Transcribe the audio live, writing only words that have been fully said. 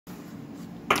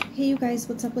Hey you guys,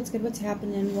 what's up, what's good, what's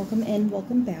happening? Welcome in,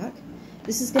 welcome back.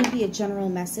 This is going to be a general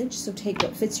message, so take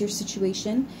what fits your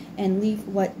situation and leave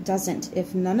what doesn't.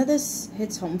 If none of this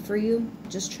hits home for you,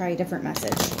 just try a different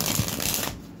message.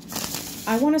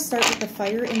 I want to start with the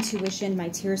Fire Intuition, My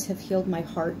Tears Have Healed My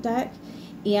Heart deck,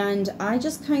 and I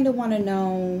just kind of want to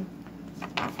know,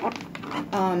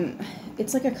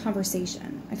 it's like a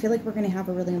conversation. I feel like we're going to have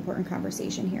a really important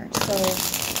conversation here.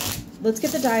 So let's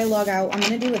get the dialogue out. I'm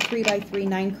going to do a 3x3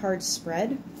 9-card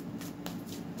spread.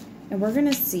 And we're going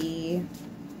to see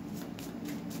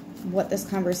what this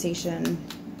conversation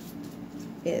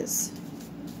is.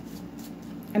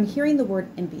 I'm hearing the word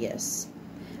impious.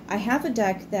 I have a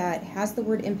deck that has the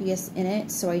word impious in it,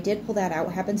 so I did pull that out.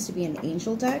 It happens to be an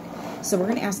angel deck. So we're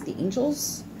going to ask the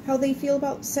angels how they feel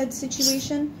about said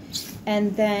situation.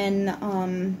 And then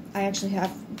I actually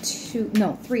have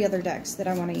 3 other decks that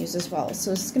I want to use as well. So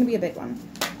this is going to be a big one,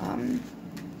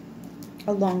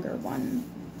 a longer one.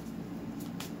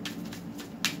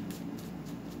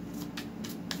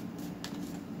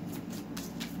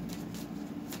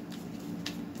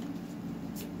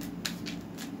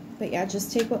 But yeah,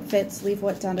 just take what fits, leave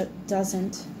what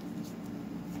doesn't.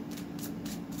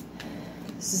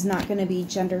 This is not going to be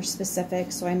gender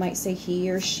specific, so I might say he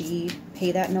or she.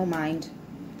 Pay that no mind.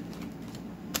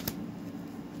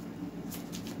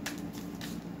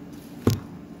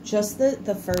 Just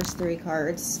the first 3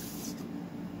 cards.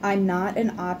 I'm not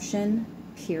an option,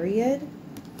 period.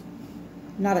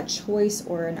 Not a choice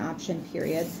or an option,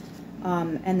 period.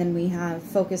 And then we have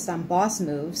focused on boss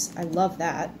moves. I love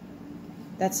that.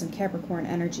 That's some Capricorn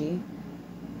energy.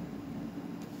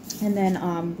 And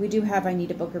then we do have I need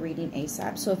to book a reading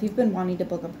ASAP. So if you've been wanting to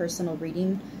book a personal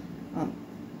reading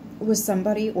with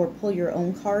somebody or pull your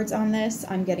own cards on this,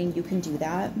 I'm getting you can do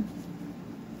that.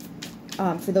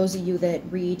 For those of you that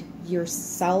read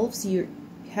yourselves, you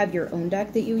have your own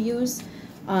deck that you use,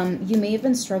 you may have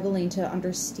been struggling to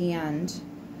understand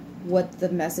what the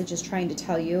message is trying to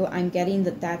tell you. I'm getting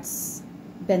that that's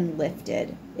been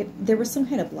lifted. There was some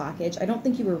kind of blockage. I don't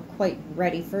think you were quite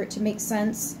ready for it to make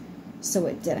sense, so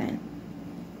it didn't.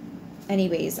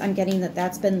 Anyways, I'm getting that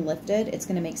that's been lifted. It's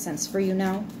going to make sense for you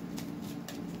now.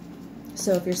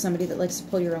 So if you're somebody that likes to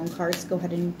pull your own cards, go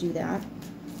ahead and do that.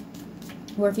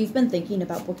 Or if you've been thinking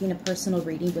about booking a personal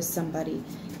reading with somebody,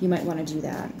 you might want to do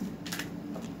that.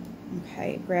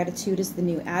 Okay, gratitude is the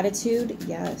new attitude.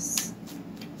 Yes.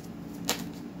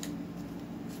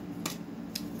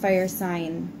 Fire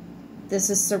sign. This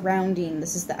is surrounding.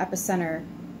 This is the epicenter.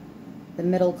 The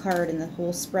middle card in the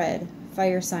whole spread.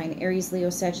 Fire sign, Aries, Leo,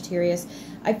 Sagittarius.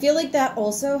 I feel like that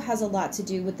also has a lot to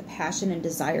do with the passion and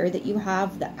desire that you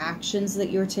have, the actions that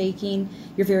you're taking.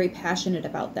 You're very passionate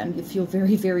about them. You feel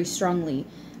very, very strongly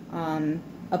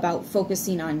about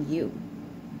focusing on you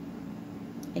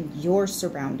and your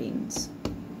surroundings.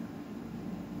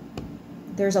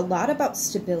 There's a lot about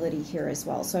stability here as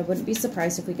well, so I wouldn't be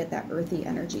surprised if we get that earthy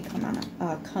energy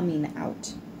coming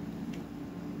out.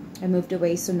 I moved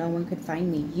away so no one could find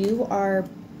me. You are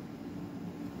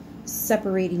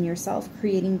separating yourself,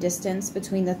 creating distance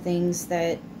between the things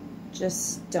that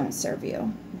just don't serve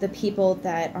you. The people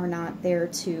that are not there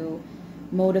to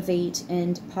motivate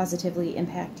and positively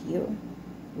impact you.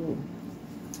 Ooh.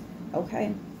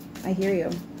 Okay, I hear you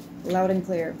loud and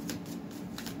clear.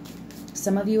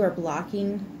 Some of you are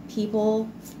blocking people.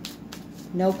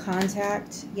 No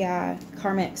contact. Yeah,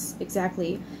 karmics,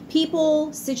 exactly.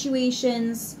 People,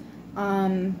 situations,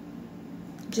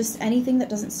 just anything that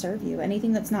doesn't serve you,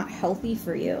 anything that's not healthy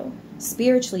for you,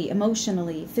 spiritually,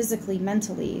 emotionally, physically,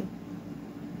 mentally.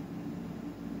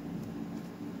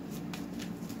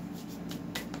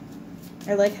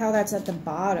 I like how that's at the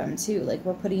bottom too, like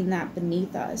we're putting that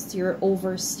beneath us. You're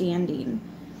overstanding.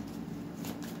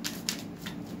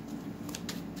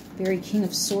 Very King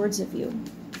of Swords of you,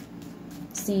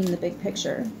 seeing the big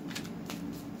picture.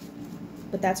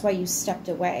 But that's why you stepped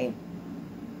away.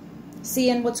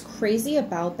 See, and what's crazy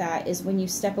about that is when you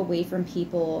step away from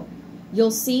people,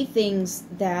 you'll see things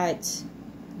that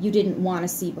you didn't want to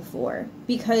see before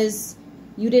because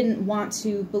you didn't want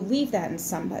to believe that in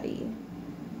somebody.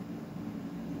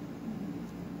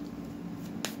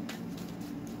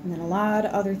 And then a lot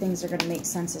of other things are going to make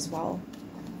sense as well.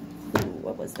 Ooh,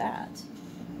 what was that?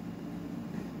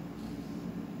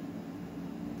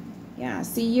 Yeah,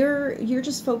 see, you're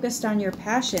just focused on your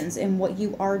passions and what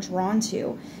you are drawn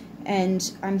to.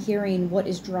 And I'm hearing what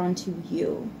is drawn to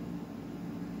you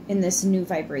in this new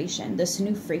vibration, this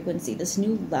new frequency, this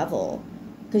new level.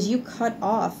 Because you cut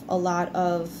off a lot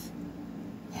of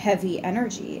heavy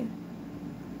energy.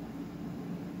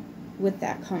 With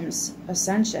that comes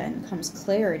ascension, comes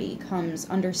clarity, comes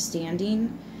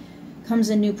understanding. comes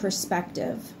a new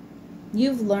perspective.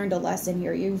 You've learned a lesson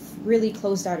here. You've really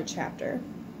closed out a chapter.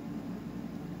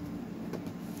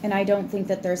 And I don't think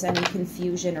that there's any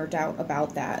confusion or doubt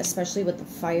about that, especially with the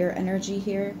fire energy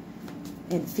here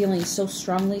and feeling so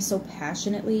strongly, so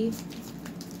passionately.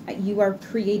 You are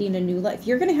creating a new life.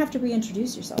 You're going to have to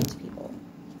reintroduce yourself to people.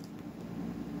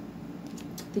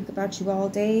 Think about you all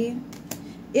day.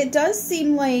 It does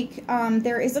seem like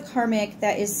there is a karmic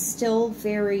that is still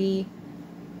very...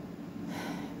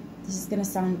 This is going to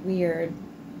sound weird.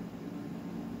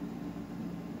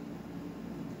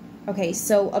 Okay,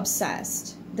 so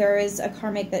obsessed. There is a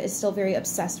karmic that is still very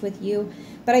obsessed with you.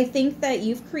 But I think that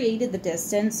you've created the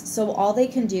distance, so all they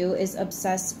can do is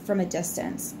obsess from a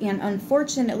distance. And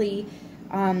unfortunately,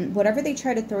 whatever they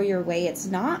try to throw your way, it's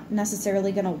not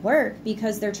necessarily going to work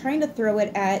because they're trying to throw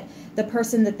it at the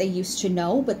person that they used to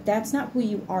know, but that's not who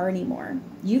you are anymore.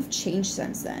 You've changed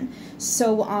since then.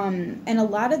 So, and a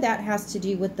lot of that has to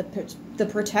do with the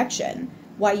protection,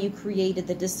 why you created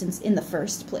the distance in the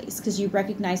first place, because you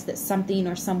recognized that something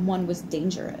or someone was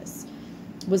dangerous,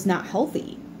 was not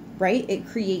healthy, right? It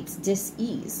creates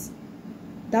dis-ease.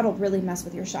 That'll really mess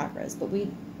with your chakras, but we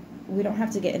don't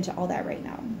have to get into all that right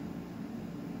now.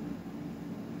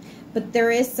 But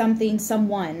there is something,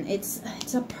 someone, it's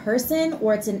a person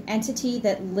or it's an entity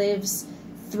that lives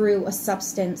through a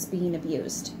substance being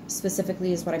abused,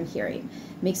 specifically is what I'm hearing.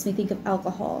 Makes me think of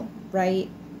alcohol, right?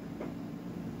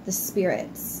 The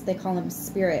spirits, they call them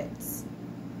spirits.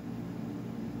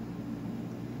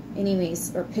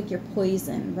 Anyways, or pick your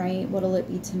poison, right? What'll it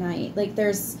be tonight? Like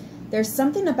there's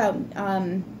something about,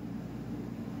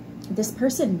 this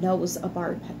person knows a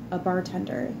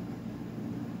bartender.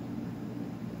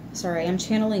 Sorry, I'm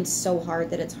channeling so hard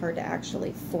that it's hard to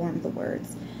actually form the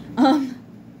words.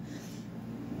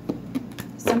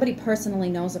 Somebody personally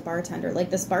knows a bartender. Like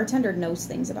this bartender knows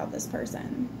things about this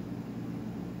person.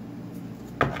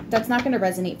 That's not going to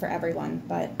resonate for everyone,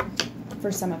 but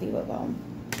for some of you it will.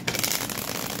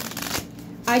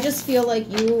 I just feel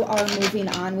like you are moving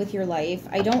on with your life.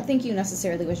 I don't think you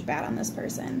necessarily wish bad on this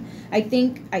person. I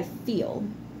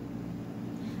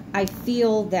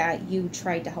feel that you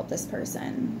tried to help this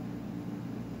person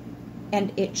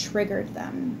and it triggered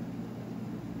them.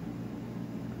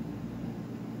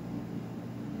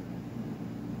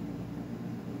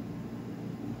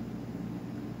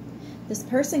 This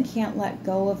person can't let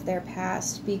go of their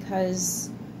past because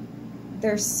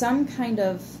there's some kind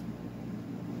of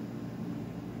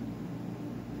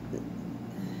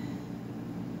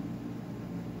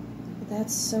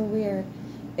that's so weird.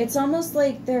 It's almost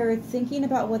like they're thinking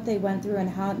about what they went through and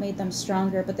how it made them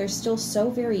stronger, but they're still so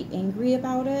very angry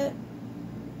about it.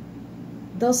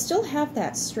 They'll still have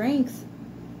that strength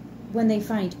when they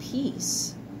find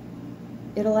peace.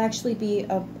 It'll actually be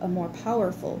a more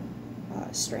powerful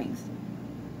strength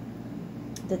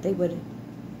that they would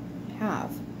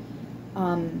have.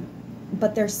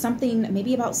 But there's something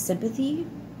maybe about sympathy.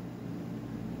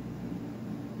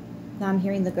 Now I'm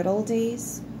hearing the good old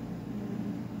days.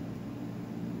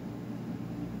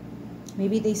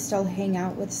 Maybe they still hang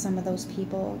out with some of those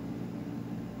people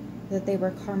that they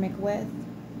were karmic with.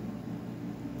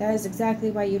 That is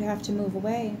exactly why you'd have to move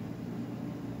away.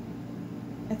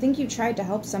 I think you tried to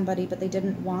help somebody, but they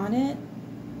didn't want it.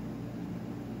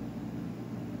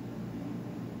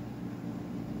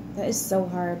 That is so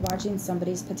hard, watching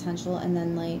somebody's potential and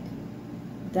then like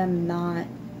them not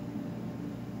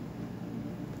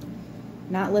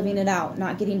living it out,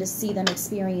 not getting to see them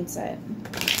experience it.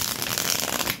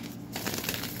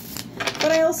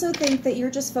 But I also think that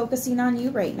you're just focusing on you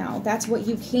right now. That's what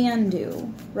you can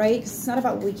do, right? 'Cause it's not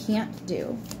about what we can't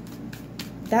do.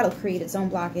 That'll create its own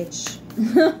blockage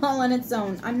all on its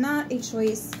own. I'm not a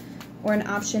choice or an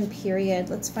option, period.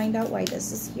 Let's find out why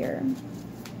this is here.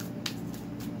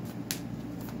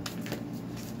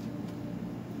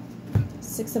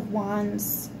 Six of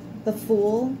Wands, the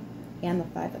Fool, and the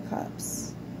Five of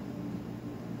Cups.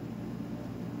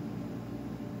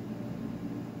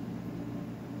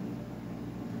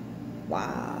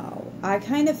 Wow. I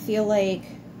kind of feel like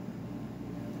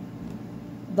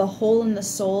the hole in the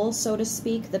soul, so to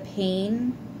speak, the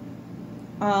pain.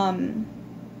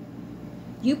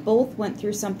 You both went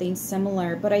through something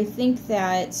similar, but I think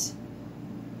that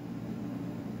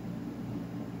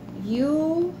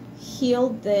you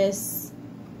healed this.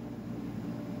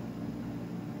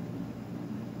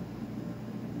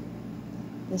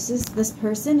 This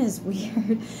person is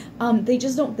weird. They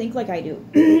just don't think like I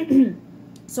do.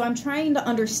 So I'm trying to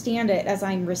understand it as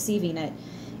I'm receiving it.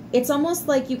 It's almost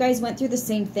like you guys went through the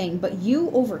same thing, but you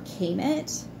overcame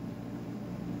it.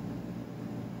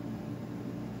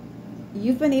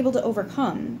 You've been able to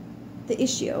overcome the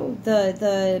issue,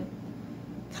 the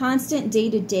constant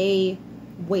day-to-day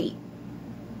weight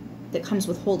that comes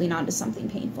with holding on to something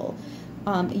painful.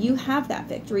 You have that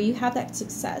victory, you have that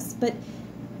success, but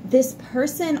this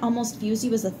person almost views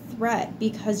you as a threat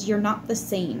because you're not the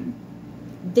same.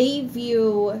 They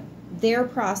view their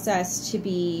process to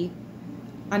be,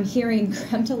 I'm hearing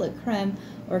creme de la creme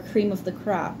or cream of the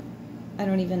crop. I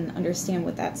don't even understand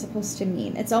what that's supposed to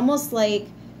mean. It's almost like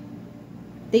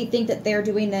they think that they're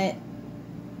doing it.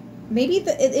 Maybe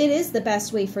it is the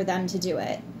best way for them to do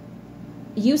it.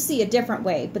 You see a different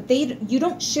way, but you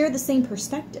don't share the same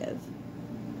perspective.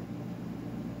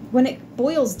 When it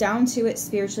boils down to it,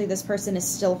 spiritually, this person is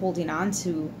still holding on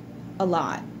to a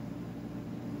lot.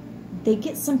 They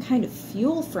get some kind of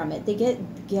fuel from it. They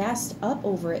get gassed up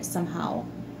over it somehow.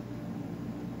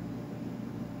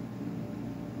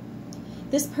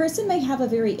 This person may have a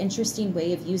very interesting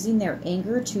way of using their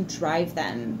anger to drive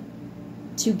them,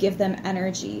 to give them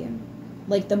energy,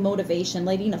 like the motivation,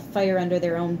 lighting a fire under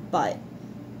their own butt.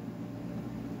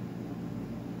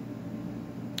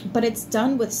 But it's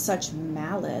done with such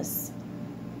malice.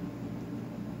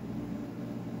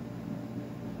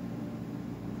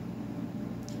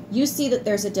 You see that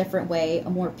there's a different way, a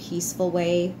more peaceful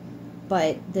way,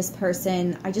 but this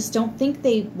person, I just don't think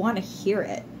they want to hear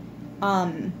it.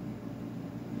 I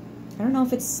don't know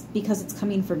if it's because it's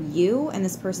coming from you and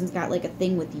this person's got like a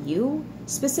thing with you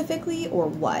specifically or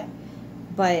what,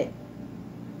 but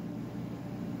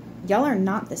y'all are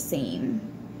not the same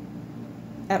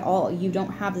at all. You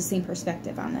don't have the same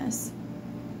perspective on this.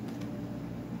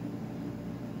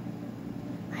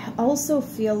 I also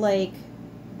feel like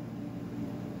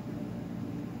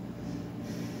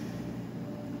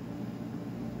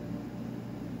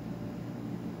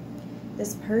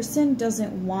this person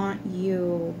doesn't want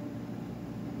you.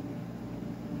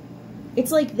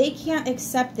 It's like they can't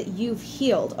accept that you've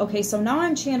healed. Okay, so now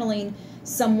I'm channeling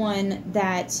someone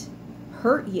that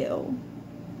hurt you.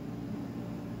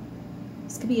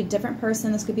 This could be a different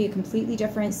person. This could be a completely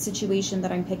different situation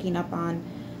that I'm picking up on.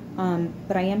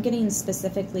 But I am getting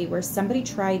specifically where somebody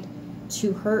tried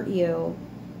to hurt you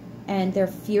and they're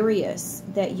furious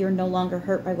that you're no longer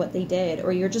hurt by what they did,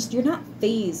 or you're not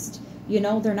fazed. You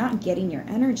know, they're not getting your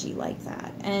energy like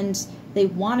that. And they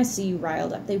want to see you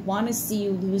riled up. They want to see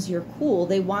you lose your cool.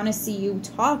 They want to see you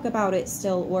talk about it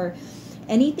still or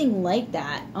anything like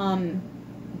that.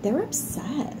 They're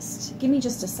obsessed. Give me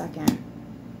just a second.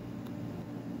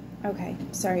 Okay,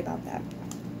 sorry about that.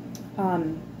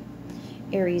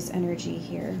 Aries energy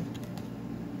here.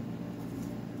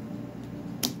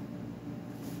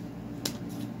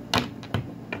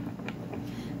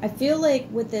 I feel like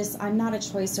with this, I'm not a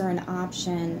choice or an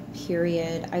option,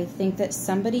 period. I think that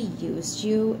somebody used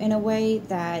you in a way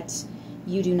that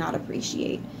you do not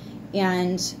appreciate.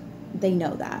 And they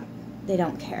know that. They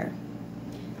don't care.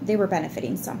 They were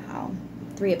benefiting somehow.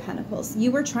 Three of Pentacles.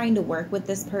 You were trying to work with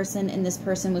this person, and this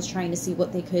person was trying to see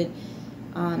what they could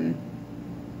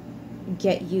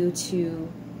get you to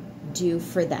do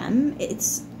for them.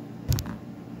 It's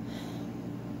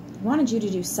wanted you to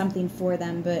do something for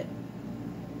them, but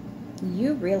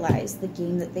you realize the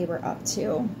game that they were up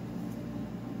to.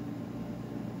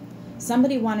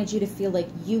 Somebody wanted you to feel like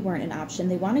you weren't an option.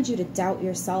 They wanted you to doubt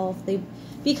yourself.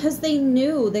 Because they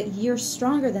knew that you're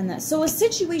stronger than that. So a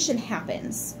situation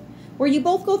happens where you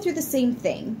both go through the same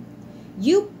thing.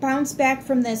 You bounce back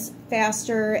from this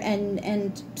faster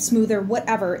and smoother,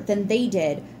 whatever, than they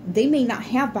did. They may not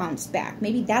have bounced back.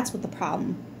 Maybe that's what the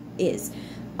problem is.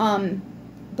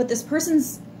 But this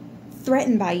person's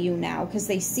threatened by you now because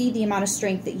they see the amount of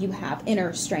strength that you have,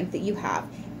 inner strength that you have,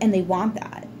 and they want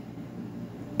that.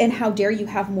 And how dare you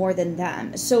have more than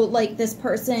them? So like this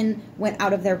person went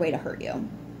out of their way to hurt you.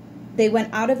 They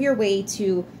went out of your way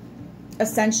to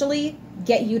essentially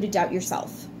get you to doubt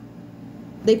yourself.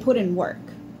 They put in work,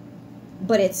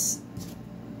 but it's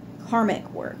karmic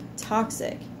work,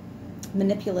 toxic,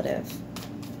 manipulative,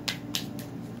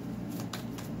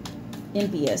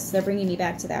 impious. They're bringing me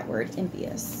back to that word,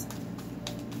 impious.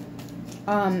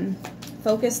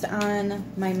 Focused on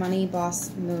my money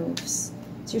boss moves.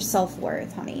 It's your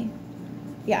self-worth, honey.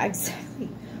 Yeah, exactly.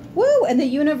 Woo! And the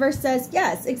universe says,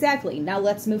 yes, exactly. Now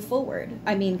let's move forward.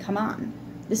 I mean, come on.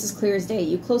 This is clear as day.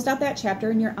 You closed out that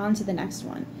chapter and you're on to the next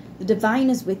one. The divine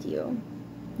is with you.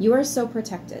 You are so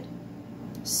protected.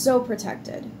 So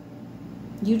protected.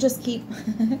 You just keep...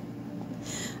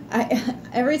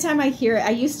 every time I hear it,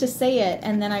 I used to say it,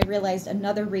 and then I realized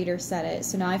another reader said it.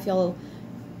 So now I feel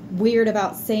weird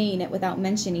about saying it without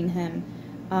mentioning him.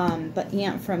 But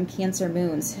Ant from Cancer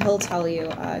Moons, he'll tell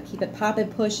you, keep it popping,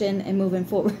 pushing, and moving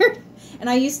forward. And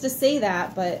I used to say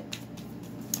that, but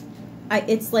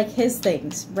It's like his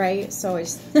things, right? So I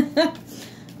just,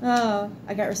 oh,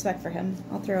 I got respect for him.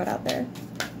 I'll throw it out there.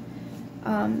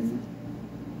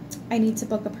 I need to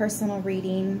book a personal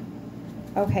reading.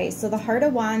 Okay, so the Heart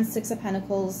of Wands, Six of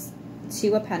Pentacles,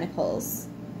 Two of Pentacles.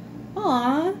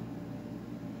 Aw.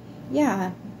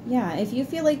 Yeah, yeah. If you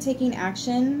feel like taking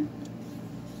action,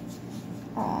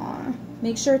 aw,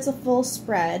 make sure it's a full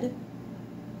spread.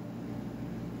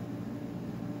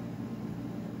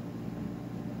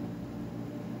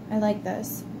 I like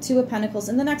this. Two of Pentacles.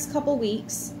 In the next couple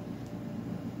weeks,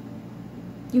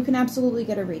 you can absolutely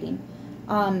get a reading.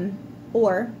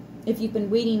 Or if you've been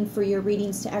waiting for your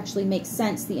readings to actually make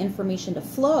sense, the information to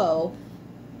flow,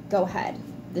 go ahead.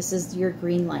 This is your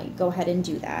green light. Go ahead and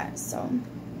do that. So,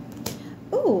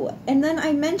 ooh, and then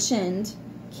I mentioned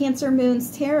Cancer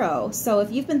Moon's Tarot. So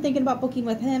if you've been thinking about booking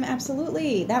with him,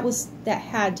 absolutely. That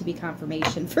had to be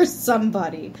confirmation for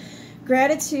somebody.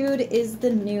 Gratitude is the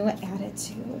new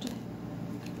attitude.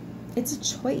 It's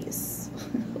a choice.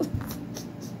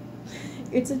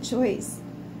 It's a choice.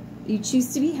 You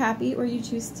choose to be happy or you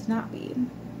choose to not be.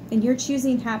 And you're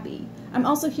choosing happy. I'm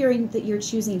also hearing that you're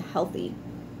choosing healthy.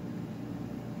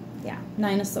 Yeah,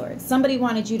 Nine of Swords. Somebody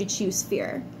wanted you to choose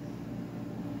fear.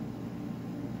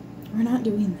 We're not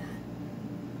doing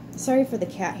that. Sorry for the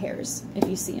cat hairs, if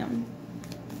you see them.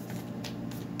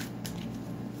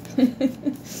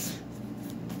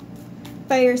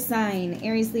 Fire sign,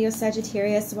 Aries, Leo,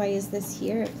 Sagittarius. Why is this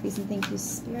here? Please and thank you,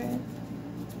 Spirit.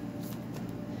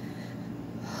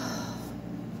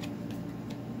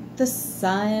 The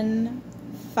Sun,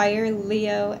 Fire,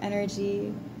 Leo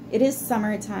energy. It is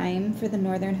summertime for the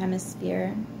Northern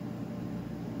Hemisphere.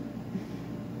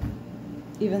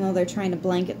 Even though they're trying to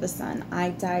blanket the sun.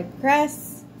 I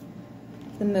digress.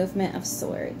 The movement of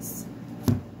swords.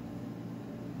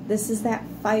 This is that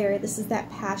fire. This is that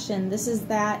passion. This is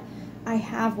that I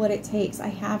have what it takes. I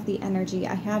have the energy.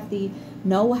 I have the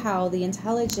know-how, the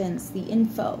intelligence, the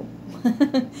info,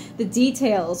 the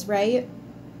details, right?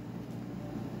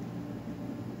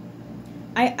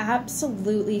 I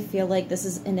absolutely feel like this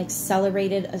is an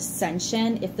accelerated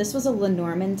ascension. If this was a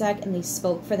Lenormand deck and they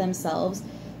spoke for themselves,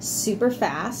 super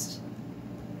fast,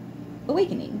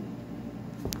 awakening.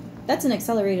 That's an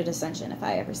accelerated ascension if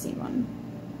I ever seen one.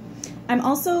 I'm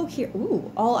also here,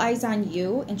 ooh, all eyes on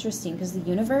you. Interesting, because the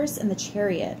universe and the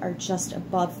Chariot are just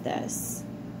above this.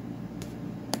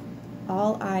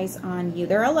 All eyes on you.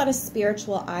 There are a lot of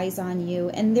spiritual eyes on you,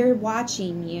 and they're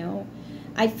watching you.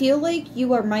 I feel like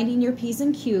you are minding your P's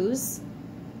and Q's,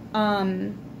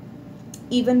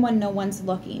 even when no one's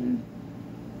looking.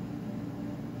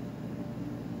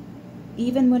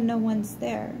 Even when no one's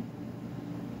there.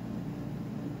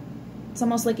 It's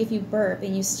almost like if you burp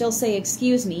and you still say,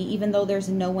 excuse me, even though there's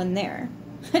no one there.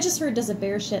 I just heard, does a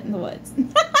bear shit in the woods?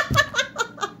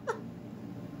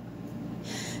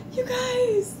 You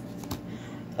guys.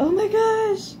 Oh my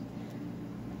gosh.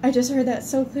 I just heard that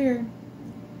so clear.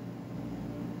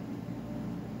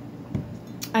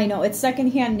 I know, it's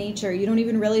secondhand nature. You don't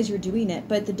even realize you're doing it,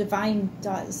 but the divine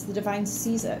does. The divine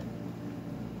sees it.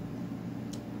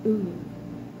 Ooh.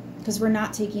 Because we're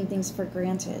not taking things for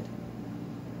granted.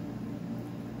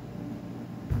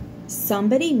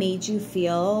 Somebody made you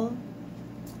feel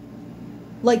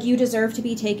like you deserve to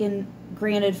be taken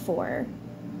granted for.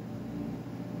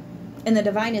 And the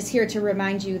divine is here to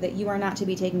remind you that you are not to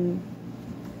be taken.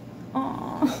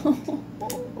 Aww.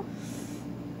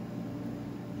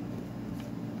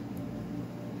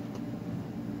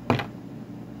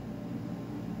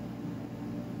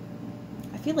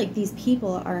 I feel like these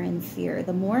people are in fear.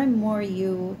 The more and more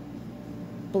you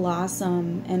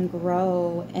blossom and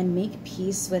grow and make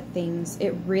peace with things,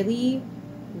 it really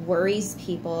worries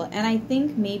people. And I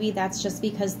think maybe that's just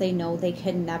because they know they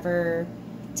can never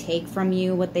take from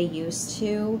you what they used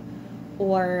to,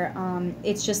 or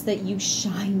it's just that you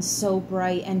shine so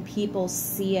bright and people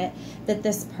see it, that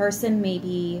this person may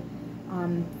be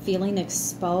feeling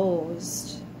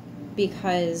exposed,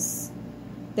 because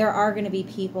there are going to be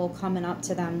people coming up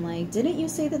to them like, didn't you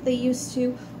say that they used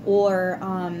to? Or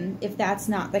if that's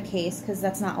not the case, because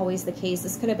that's not always the case,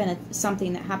 this could have been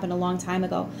something that happened a long time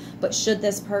ago, but should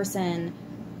this person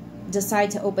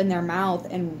decide to open their mouth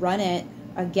and run it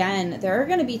again, there are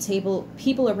going to be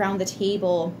people around the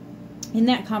table in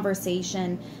that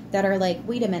conversation that are like,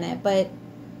 wait a minute, but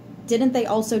didn't they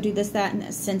also do this, that,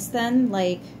 and since then?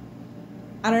 Like,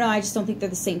 I don't know, I just don't think they're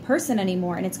the same person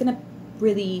anymore, and it's going to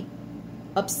really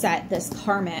upset this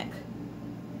karmic.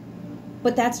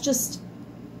 But that's just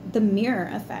the mirror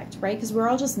effect, right? Because we're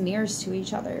all just mirrors to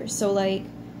each other. So like,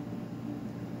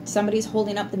 somebody's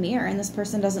holding up the mirror and this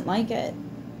person doesn't like it.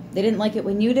 They didn't like it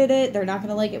when you did it. They're not going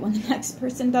to like it when the next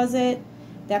person does it.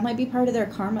 That might be part of their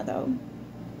karma, though.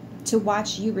 To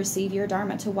watch you receive your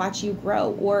dharma, to watch you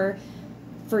grow, or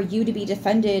for you to be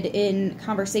defended in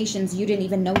conversations you didn't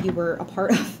even know you were a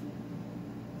part of.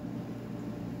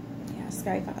 Yeah,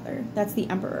 Sky Father. That's the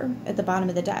Emperor at the bottom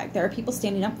of the deck. There are people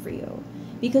standing up for you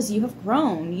because you have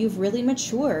grown. You've really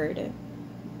matured. I'm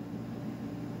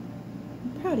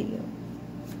proud of you.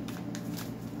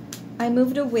 I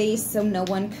moved away so no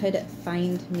one could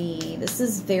find me. This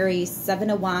is very Seven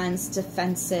of Wands,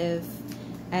 defensive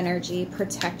energy,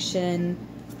 protection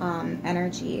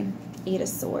energy. Eight of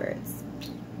Swords.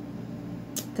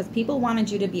 Because people wanted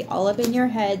you to be all up in your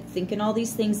head, thinking all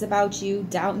these things about you,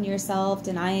 doubting yourself,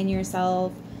 denying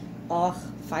yourself. Ugh,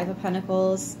 Five of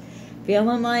Pentacles.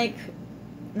 Feeling like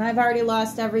I've already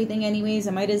lost everything anyways.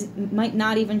 I might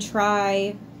not even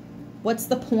try. What's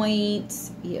the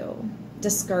point? You.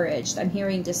 Discouraged. I'm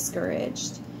hearing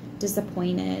discouraged.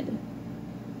 Disappointed.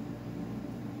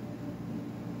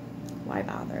 Why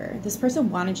bother? This person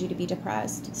wanted you to be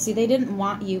depressed. See, they didn't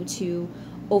want you to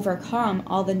overcome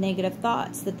all the negative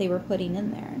thoughts that they were putting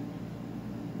in there,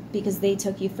 because they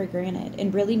took you for granted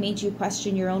and really made you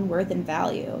question your own worth and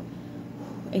value.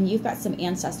 And you've got some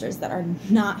ancestors that are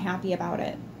not happy about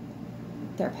it.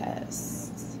 They're pissed.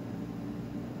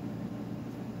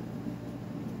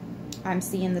 I'm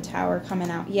seeing the Tower coming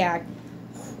out. Yeah,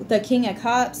 the King of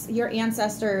Cups. Your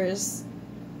ancestors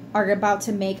are about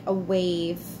to make a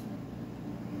wave.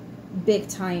 Big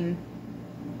time.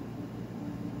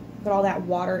 But all that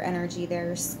water energy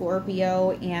there.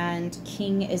 Scorpio, and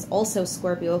King is also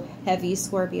Scorpio. Heavy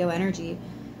Scorpio energy.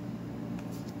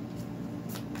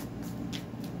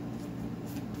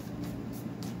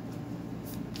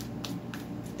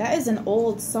 That is an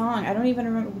old song. I don't even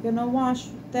remember. We're gonna wash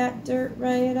that dirt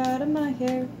right out of my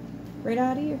hair. Right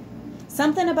out of your...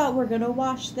 Something about we're gonna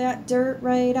wash that dirt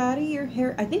right out of your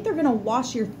hair. I think they're gonna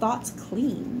wash your thoughts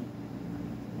clean.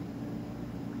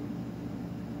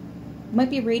 Might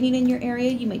be raining in your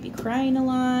area. You might be crying a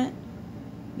lot.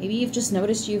 Maybe you've just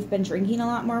noticed you've been drinking a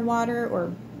lot more water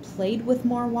or played with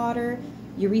more water.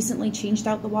 You recently changed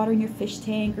out the water in your fish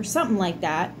tank or something like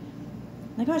that.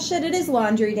 Like, oh shit, it is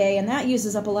laundry day and that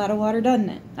uses up a lot of water, doesn't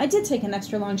it? I did take an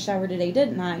extra long shower today,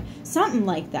 didn't I? Something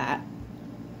like that.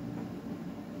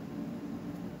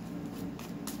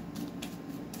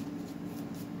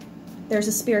 There's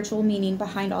a spiritual meaning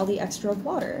behind all the extra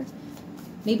water.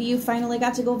 Maybe you finally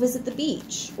got to go visit the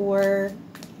beach, or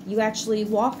you actually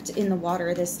walked in the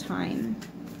water this time,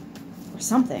 or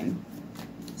something.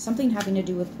 Something having to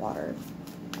do with water.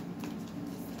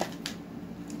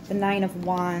 The Nine of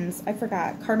Wands. I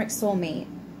forgot. Karmic soulmate.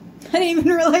 I didn't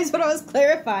even realize what I was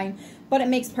clarifying, but it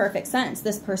makes perfect sense.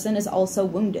 This person is also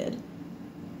wounded.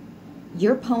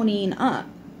 You're ponying up,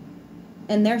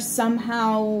 and they're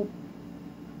somehow...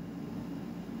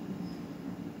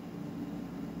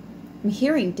 I'm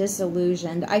hearing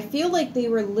disillusioned. I feel like they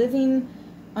were living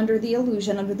under the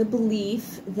illusion, under the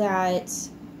belief that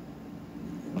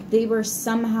they were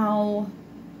somehow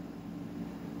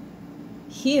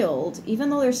healed,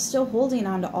 even though they're still holding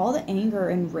on to all the anger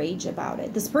and rage about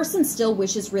it. This person still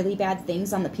wishes really bad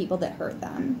things on the people that hurt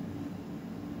them.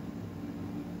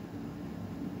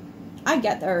 I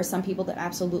get there are some people that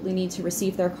absolutely need to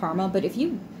receive their karma, but if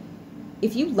you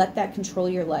let that control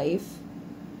your life,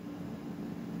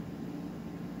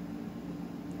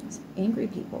 angry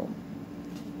people.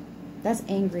 That's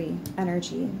angry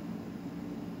energy.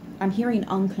 I'm hearing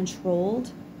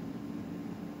uncontrolled.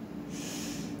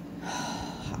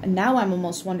 Now I'm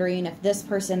almost wondering if this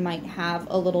person might have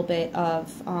a little bit of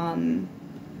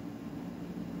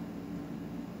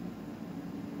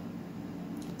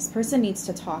this person needs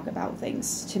to talk about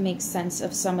things to make sense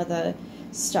of some of the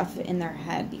stuff in their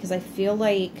head, because I feel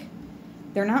like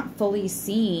they're not fully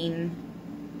seeing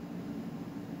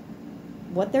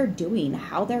what they're doing,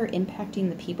 how they're impacting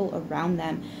the people around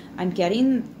them. I'm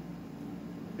getting,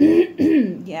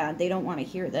 yeah, they don't want to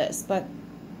hear this, but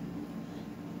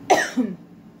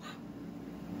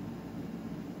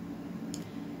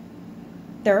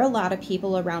there are a lot of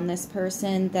people around this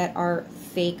person that are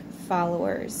fake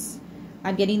followers.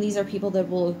 I'm getting these are people that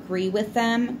will agree with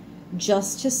them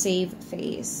just to save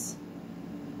face.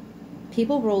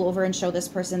 People roll over and show this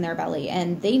person their belly,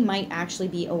 and they might actually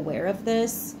be aware of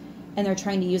this, and they're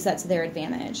trying to use that to their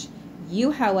advantage.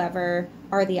 You, however,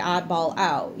 are the oddball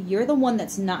out. You're the one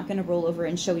that's not going to roll over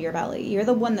and show your belly. You're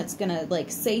the one that's going to,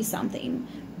 like, say something.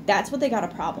 That's what they got a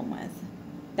problem with.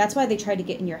 That's why they try to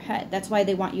get in your head. That's why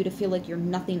they want you to feel like you're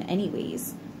nothing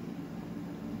anyways.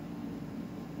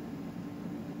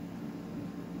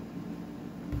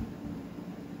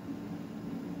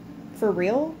 For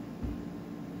real?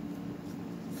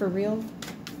 For real?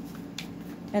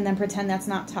 And then pretend that's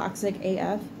not toxic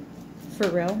AF? For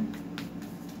real?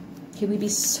 Can we be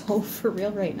so for real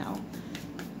right now?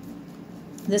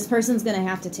 This person's going to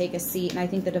have to take a seat, and I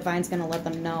think the divine's going to let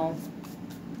them know.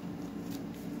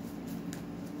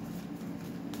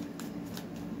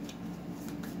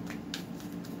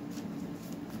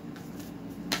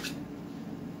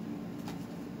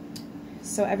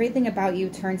 So everything about you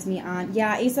turns me on.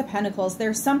 Yeah, Ace of Pentacles.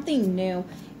 There's something new.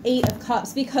 8 of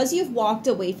Cups. Because you've walked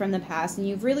away from the past and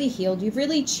you've really healed, you've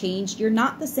really changed, you're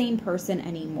not the same person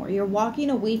anymore. You're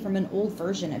walking away from an old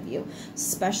version of you,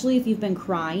 especially if you've been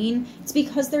crying. It's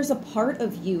because there's a part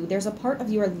of you, there's a part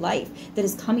of your life that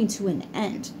is coming to an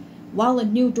end while a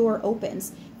new door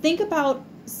opens. Think about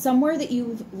somewhere that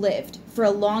you've lived for a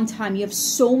long time. You have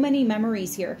so many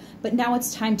memories here, but now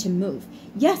it's time to move.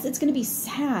 Yes, it's going to be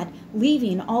sad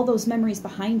leaving all those memories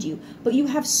behind you, but you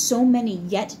have so many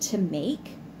yet to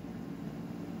make.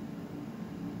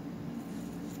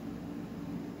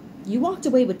 You walked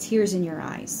away with tears in your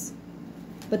eyes,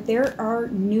 but there are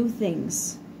new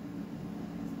things.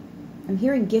 I'm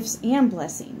hearing gifts and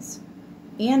blessings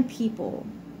and people.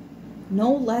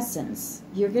 No lessons.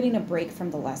 You're getting a break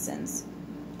from the lessons.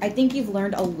 I think you've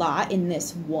learned a lot in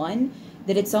this one,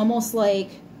 that it's almost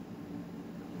like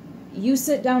you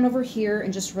sit down over here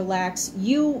and just relax.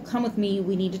 You come with me.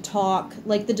 We need to talk.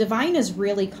 Like the divine is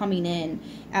really coming in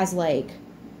as like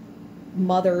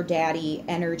mother, daddy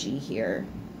energy here.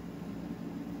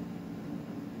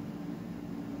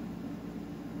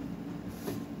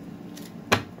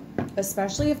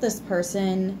 Especially if this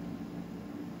person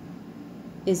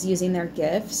is using their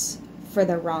gifts for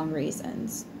the wrong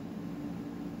reasons.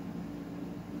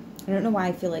 I don't know why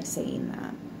I feel like saying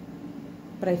that,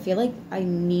 but I feel like I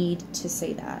need to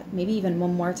say that. Maybe even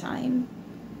one more time.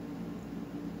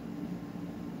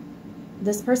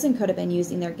 This person could have been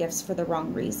using their gifts for the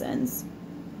wrong reasons,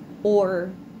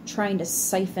 or trying to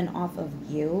siphon off of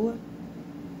you,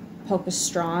 poke a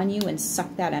straw on you and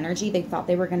suck that energy. They thought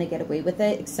they were going to get away with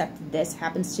it, except this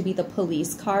happens to be the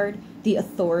police card, the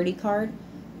authority card.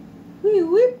 Whoop,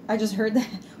 whoop. I just heard that.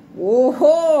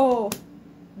 Whoa!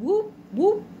 Whoop,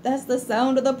 whoop. That's the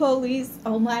sound of the police.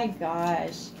 Oh my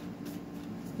gosh.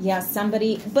 Yeah,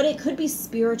 somebody, but it could be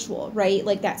spiritual, right?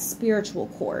 Like that spiritual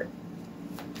court.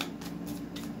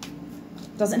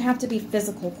 Doesn't have to be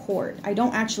physical court. I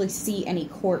don't actually see any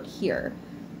court here.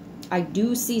 I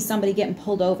do see somebody getting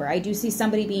pulled over. I do see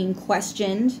somebody being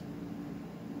questioned.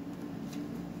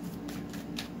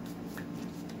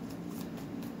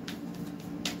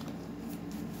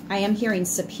 I am hearing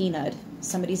subpoenaed.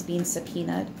 Somebody's being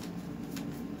subpoenaed.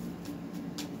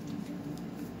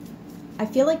 I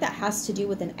feel like that has to do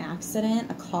with an accident,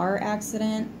 a car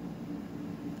accident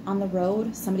on the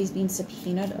road. Somebody's being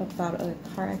subpoenaed about a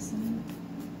car accident.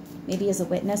 Maybe as a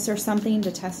witness or something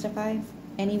to testify.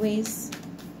 Anyways.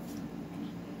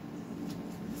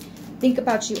 Think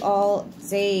about you all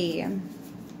day.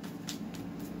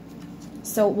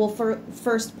 So we'll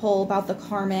first pull about the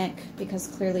karmic, because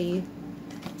clearly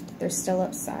they're still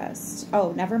obsessed.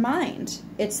 Oh, never mind.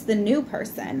 It's the new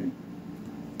person.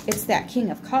 It's that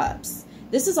King of Cups.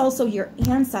 This is also your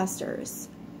ancestors.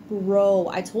 Bro,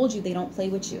 I told you they don't play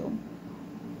with you.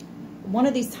 One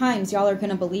of these times, y'all are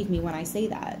going to believe me when I say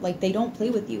that. Like, they don't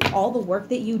play with you. All the work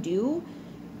that you do,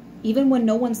 even when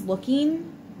no one's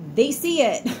looking, they see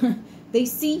it. They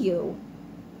see you.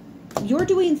 You're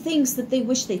doing things that they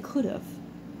wish they could have.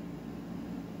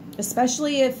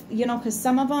 Especially if, you know, because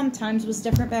some of them, times was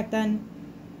different back then.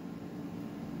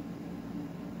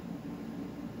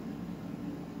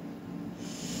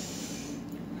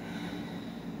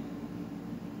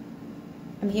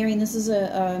 I'm hearing this is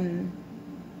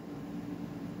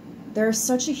there's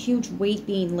such a huge weight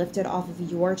being lifted off of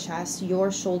your chest,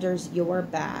 your shoulders, your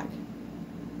back.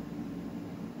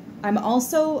 I'm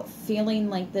also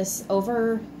feeling like this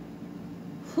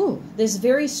this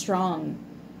very strong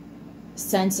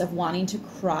sense of wanting to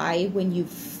cry when you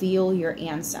feel your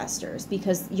ancestors,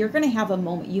 because you're going to have a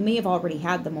moment. You may have already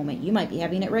had the moment. You might be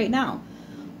having it right now,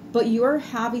 but you're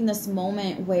having this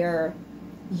moment where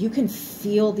you can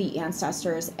feel the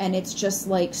ancestors, and it's just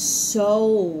like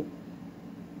so,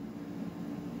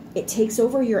 it takes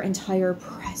over your entire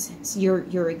presence,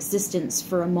 your existence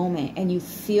for a moment, and you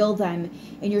feel them,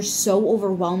 and you're so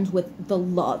overwhelmed with the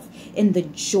love and the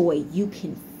joy. You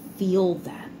can feel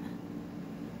them.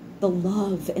 The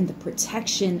love and the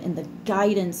protection and the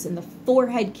guidance and the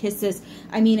forehead kisses.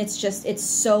 I mean, it's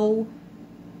so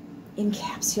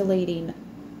encapsulating.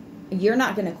 You're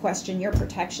not going to question your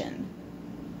protection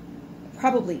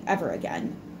probably ever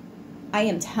again. I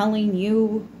am telling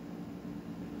you.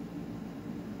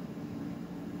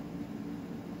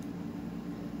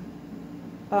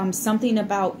 Something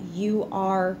about you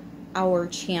are our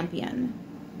champion.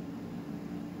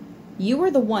 You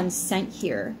are the one sent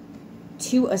here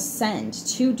to ascend,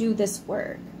 to do this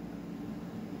work.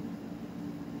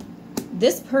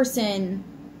 This person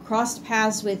crossed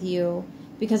paths with you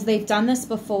because they've done this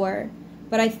before,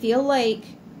 but I feel like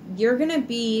you're going to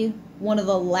be one of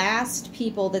the last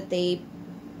people that they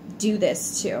do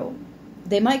this to.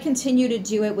 They might continue to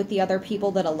do it with the other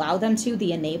people that allow them to,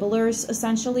 the enablers,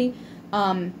 essentially,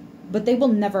 but they will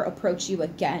never approach you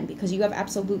again because you have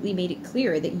absolutely made it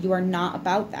clear that you are not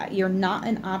about that. You're not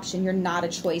an option. You're not a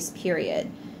choice, period.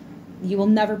 You will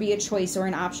never be a choice or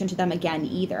an option to them again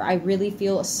either. I really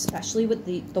feel, especially with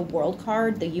the world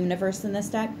card, the universe in this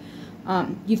deck,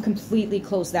 you've completely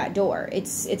closed that door.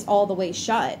 It's all the way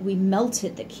shut. We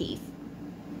melted the key.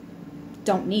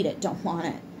 Don't need it. Don't want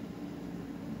it.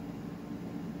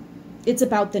 It's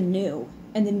about the new.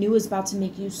 And the new is about to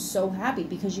make you so happy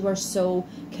because you are so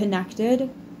connected.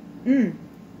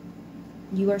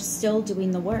 You are still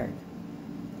doing the work.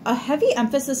 A heavy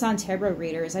emphasis on tarot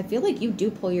readers. I feel like you do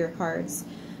pull your cards.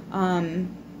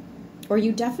 Or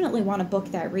you definitely want to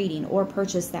book that reading or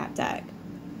purchase that deck.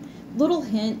 Little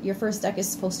hint, your first deck is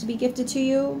supposed to be gifted to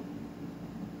you.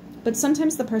 But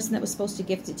sometimes the person that was supposed to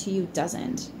gift it to you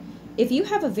doesn't. If you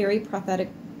have a very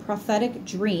prophetic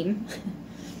dream...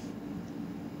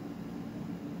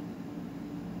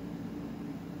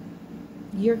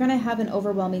 you're going to have an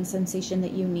overwhelming sensation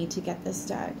that you need to get this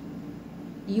deck.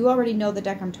 You already know the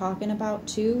deck I'm talking about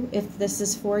too, if this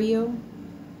is for you.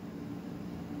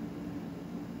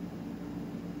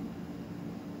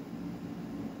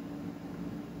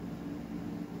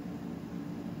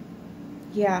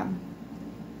 Yeah.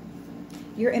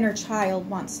 Your inner child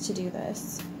wants to do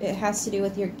this. It has to do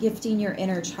with your gifting your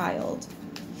inner child.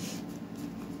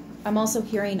 I'm also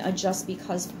hearing a just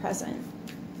because present.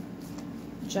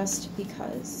 Just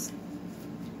because.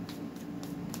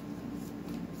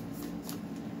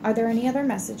 Are there any other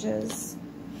messages?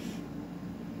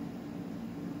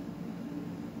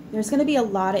 There's going to be a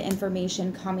lot of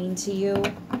information coming to you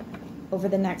over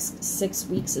the next 6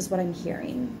 weeks is what I'm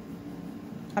hearing.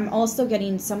 I'm also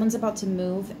getting someone's about to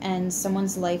move and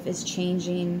someone's life is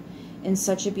changing in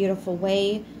such a beautiful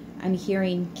way. I'm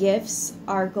hearing gifts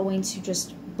are going to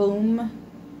just boom,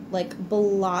 like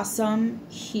blossom,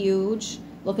 huge.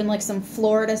 Looking like some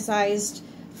Florida-sized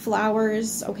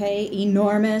flowers, okay?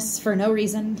 Enormous for no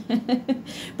reason.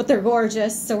 But they're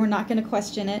gorgeous, so we're not going to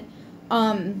question it.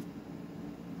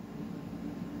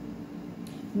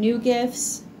 New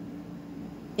gifts,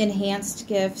 enhanced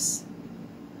gifts,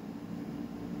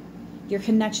 your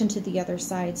connection to the other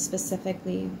side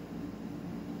specifically.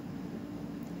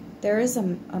 There is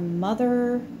a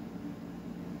motherly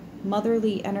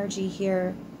energy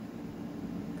here.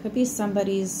 Could be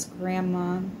somebody's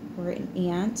grandma or an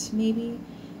aunt, maybe.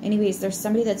 Anyways, there's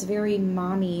somebody that's very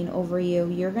mommying over you.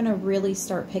 You're going to really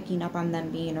start picking up on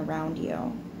them being around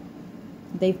you.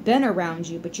 They've been around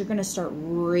you, but you're going to start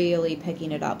really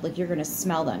picking it up. Like, you're going to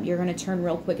smell them. You're going to turn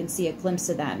real quick and see a glimpse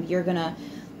of them. You're going to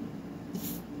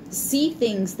see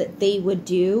things that they would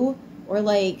do. Or,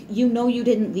 like, you know you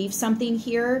didn't leave something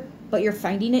here, but you're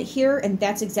finding it here, and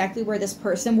that's exactly where this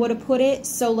person would have put it.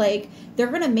 So, like, they're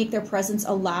going to make their presence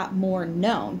a lot more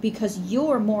known because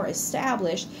you're more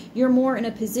established. You're more in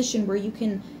a position where you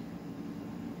can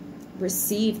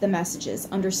receive the messages,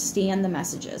 understand the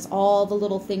messages. All the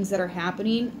little things that are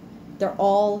happening, they're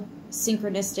all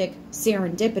synchronistic,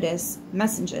 serendipitous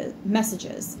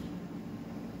messages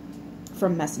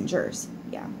from messengers.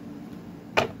 Yeah.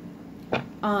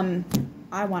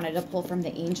 I wanted to pull from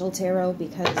the Angel Tarot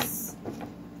because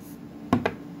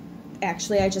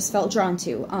actually I just felt drawn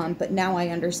to. But now I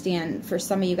understand for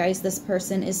some of you guys, this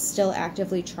person is still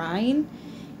actively trying.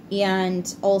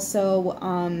 And also,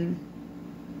 I'm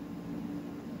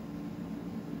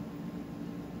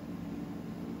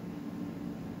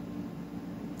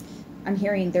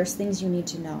hearing there's things you need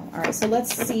to know. All right, so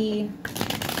let's see.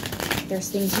 There's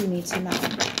things you need to know.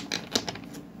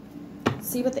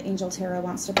 See what the Angel Tarot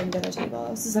wants to bring to the table.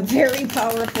 This is a very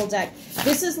powerful deck.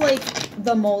 This is like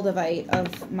the Moldavite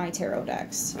of my tarot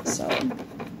decks. So,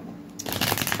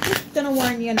 just gonna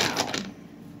warn you now.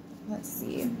 Let's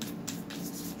see.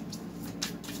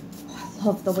 Oh, I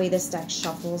love the way this deck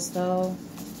shuffles, though.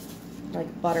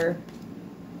 Like butter.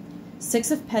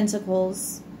 Six of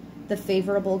Pentacles, the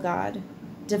favorable God.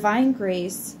 Divine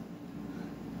grace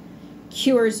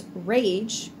cures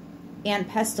rage and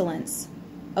pestilence.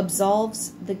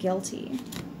 Absolves the guilty.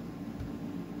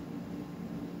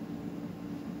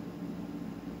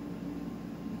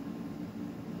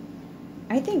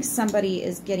 I think somebody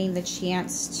is getting the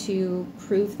chance to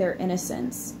prove their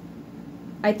innocence.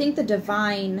 I think the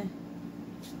divine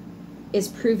is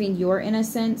proving your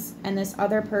innocence, and this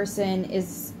other person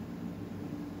is,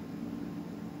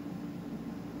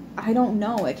 I don't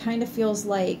know, it kind of feels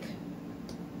like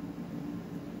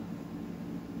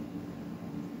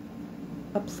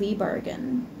a plea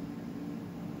bargain.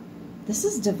 This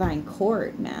is divine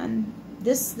court, man.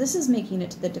 This is making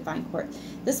it to the divine court.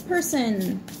 This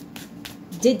person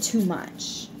did too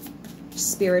much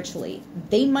spiritually.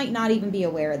 They might not even be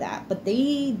aware of that, but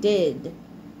they did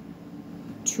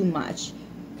too much.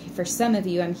 Okay, for some of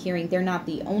you, I'm hearing they're not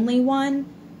the only one.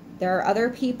 There are other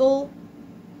people,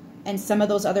 and some of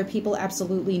those other people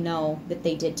absolutely know that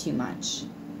they did too much.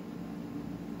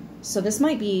 So this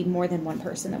might be more than one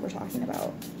person that we're talking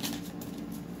about.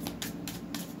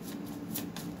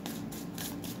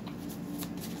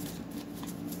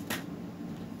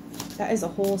 That is a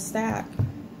whole stack.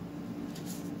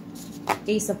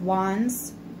 Ace of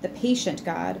Wands, the patient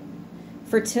god.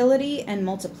 Fertility and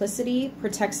multiplicity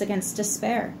protects against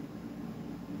despair.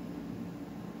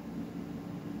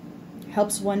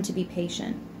 Helps one to be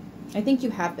patient. I think you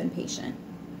have been patient.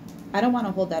 I don't want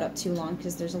to hold that up too long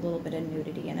because there's a little bit of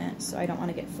nudity in it, so I don't want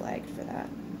to get flagged for that.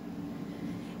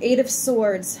 Eight of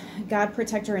Swords, God,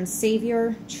 protector and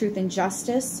savior, truth and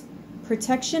justice,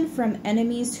 protection from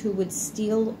enemies who would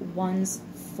steal one's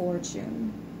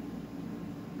fortune.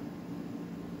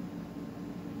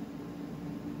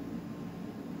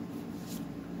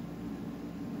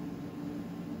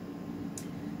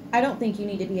 I don't think you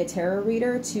need to be a tarot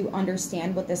reader to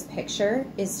understand what this picture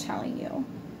is telling you.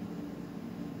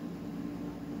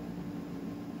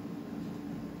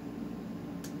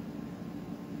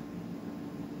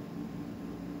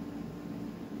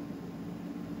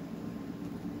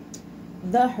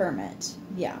 The Hermit.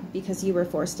 Yeah, because you were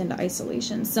forced into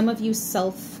isolation. Some of you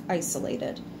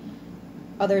self-isolated.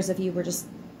 Others of you were just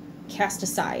cast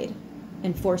aside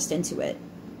and forced into it.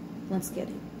 Let's get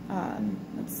it.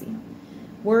 Let's see.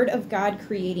 Word of God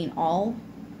creating all.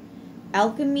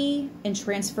 Alchemy and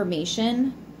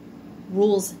transformation.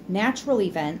 Rules natural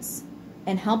events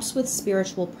and helps with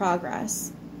spiritual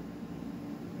progress.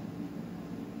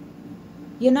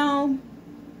 You know,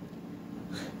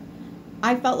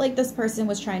 I felt like this person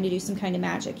was trying to do some kind of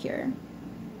magic here.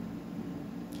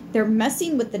 They're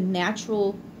messing with the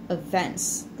natural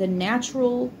events, the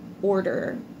natural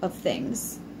order of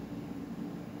things.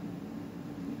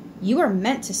 You are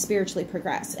meant to spiritually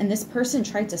progress, and this person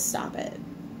tried to stop it.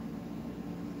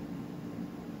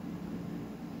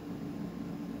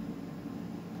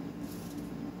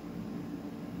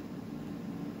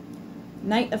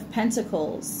 Knight of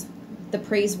Pentacles, the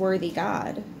praiseworthy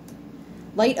God.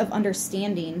 Light of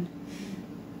understanding.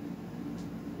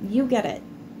 You get it.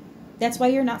 That's why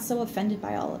you're not so offended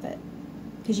by all of it,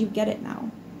 because you get it now.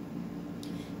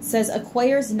 Says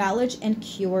acquires knowledge and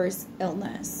cures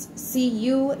illness. See,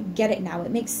 you get it now.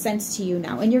 It makes sense to you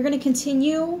now. And you're going to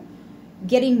continue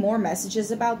getting more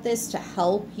messages about this to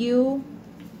help you.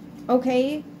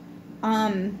 Okay?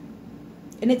 And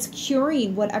it's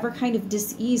curing whatever kind of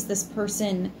dis-ease this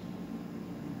person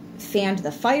fanned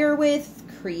the fire with,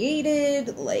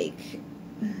 created. Like,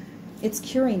 it's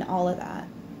curing all of that.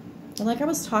 And like I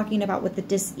was talking about with the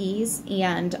dis-ease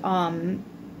and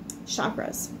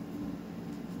chakras.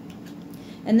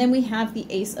 And then we have the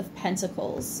Ace of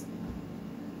Pentacles.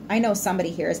 I know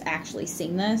somebody here is actually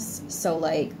seeing this, so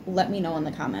like, let me know in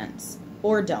the comments.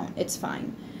 Or don't, it's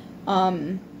fine.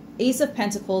 Ace of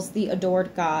Pentacles, the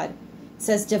adored God,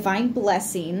 says divine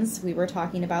blessings, we were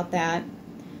talking about that,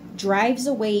 drives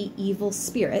away evil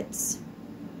spirits,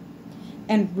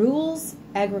 and rules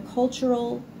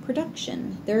agricultural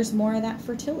production. There's more of that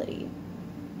fertility.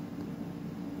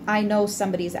 I know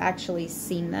somebody's actually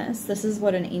seen this. This is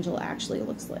what an angel actually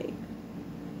looks like.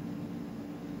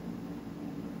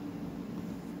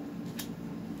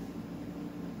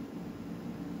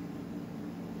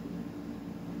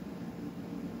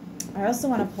 I also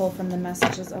want to pull from the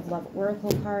Messages of Love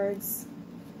Oracle cards.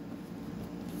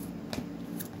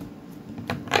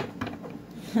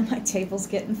 My table's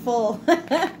getting full.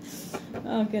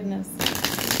 Oh, goodness.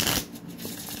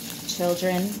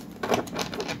 Children.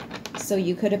 So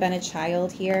you could have been a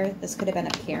child here. This could have been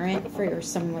a parent for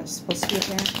someone who's supposed to be a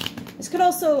parent. This could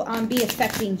also be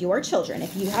affecting your children.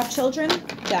 If you have children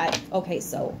that, okay,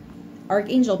 so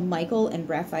Archangel Michael and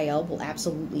Raphael will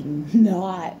absolutely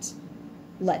not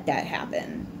let that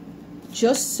happen.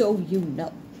 Just so you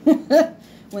know.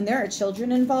 When there are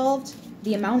children involved,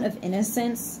 the amount of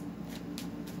innocence,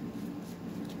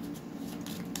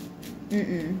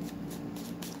 they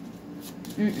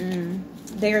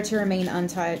are to remain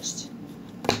untouched.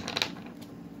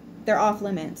 They're off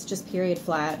limits, just period,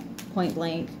 flat, point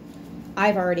blank.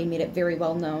 I've already made it very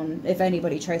well known, if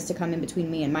anybody tries to come in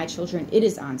between me and my children, it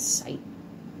is on sight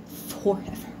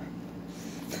forever.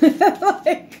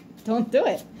 Like, don't do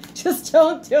it. Just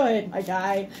don't do it, my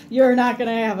guy. You're not going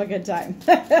to have a good time.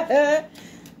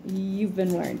 You've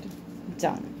been warned.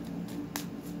 Don't.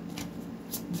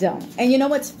 Don't. And you know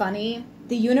what's funny?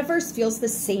 The universe feels the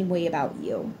same way about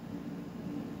you.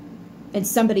 And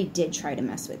somebody did try to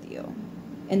mess with you.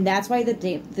 And that's why the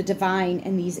divine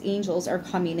and these angels are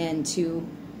coming in to,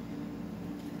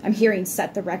 I'm hearing,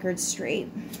 set the record straight.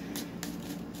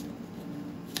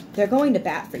 They're going to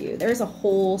bat for you. There's a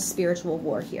whole spiritual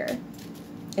war here.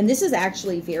 And this is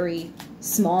actually very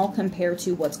small compared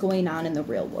to what's going on in the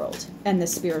real world and the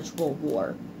spiritual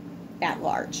war at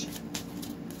large.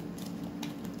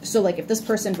 So, like, if this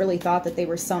person really thought that they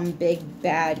were some big,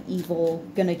 bad, evil,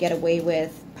 gonna get away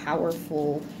with,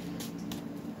 powerful,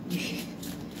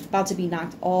 about to be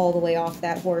knocked all the way off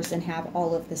that horse and have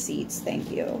all of the seats,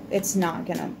 thank you. It's not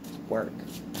gonna work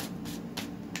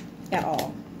at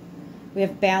all. We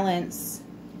have balance.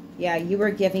 Yeah, you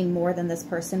were giving more than this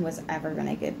person was ever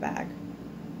gonna give back.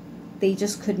 They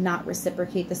just could not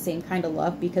reciprocate the same kind of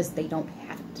love because they don't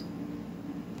have it.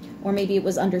 Or maybe it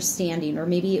was understanding, or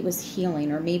maybe it was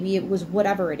healing, or maybe it was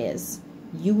whatever it is.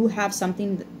 You have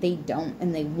something that they don't,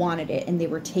 and they wanted it, and they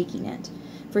were taking it.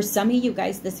 For some of you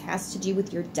guys, this has to do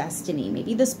with your destiny.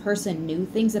 Maybe this person knew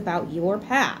things about your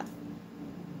path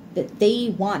that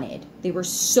they wanted. They were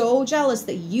so jealous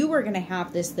that you were going to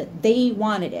have this that they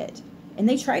wanted it. And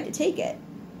they tried to take it.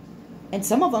 And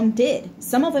some of them did.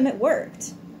 Some of them it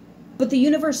worked. But the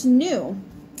universe knew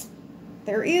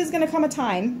there is going to come a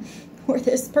time where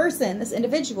this person, this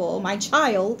individual, my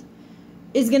child,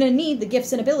 is going to need the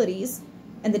gifts and abilities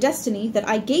and the destiny that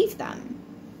I gave them.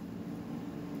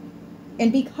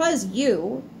 And because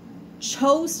you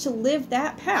chose to live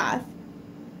that path,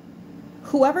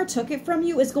 whoever took it from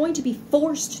you is going to be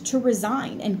forced to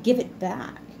resign and give it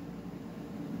back.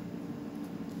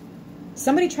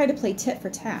 Somebody tried to play tit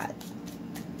for tat.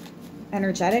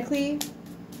 Energetically.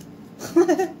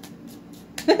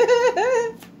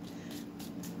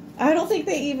 I don't think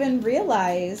they even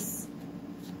realize.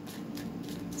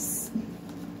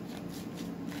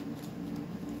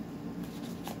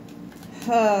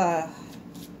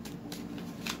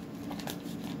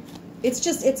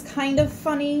 It's kind of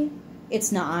funny.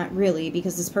 It's not really,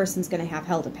 because this person's going to have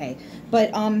hell to pay.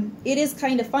 But it is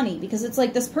kind of funny because it's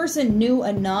like this person knew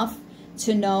enough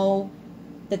to know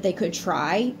that they could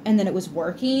try and then it was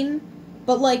working.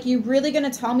 But like, you really going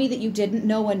to tell me that you didn't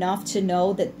know enough to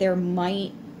know that there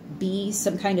might be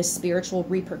some kind of spiritual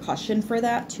repercussion for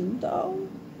that too, though?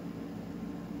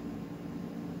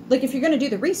 Like, if you're going to do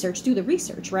the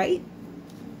research, right?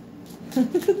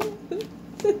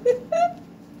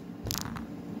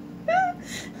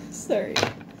 Sorry.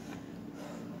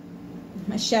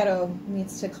 My shadow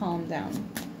needs to calm down.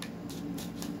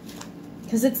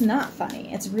 Because it's not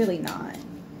funny. It's really not.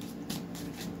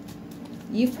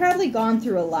 You've probably gone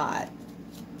through a lot.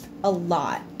 A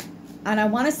lot. And I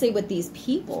want to say with these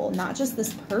people, not just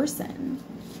this person.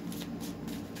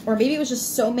 Or maybe it was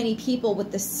just so many people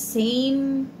with the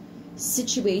same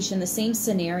situation, the same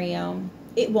scenario.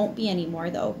 It won't be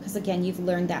anymore, though. Because, again, you've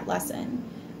learned that lesson.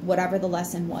 Whatever the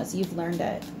lesson was, you've learned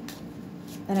it.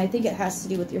 And I think it has to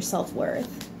do with your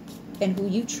self-worth. And who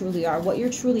you truly are. What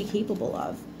you're truly capable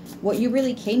of. What you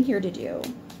really came here to do.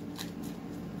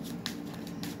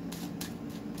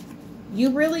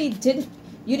 You really didn't.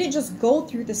 You didn't just go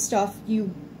through the stuff.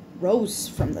 You rose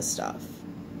from the stuff.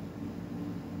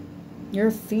 You're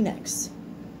a phoenix.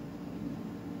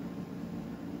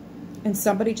 And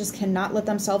somebody just cannot let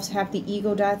themselves have the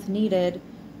ego death needed.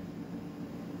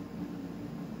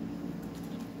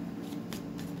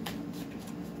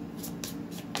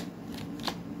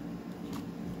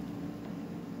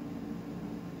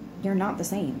 You're not the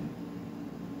same.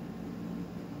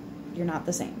 You're not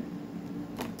the same.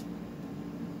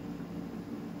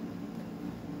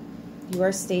 You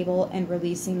are stable and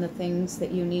releasing the things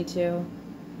that you need to.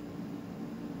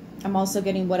 I'm also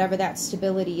getting whatever that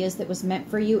stability is that was meant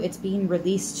for you, it's being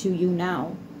released to you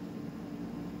now.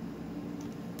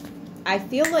 I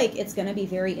feel like it's going to be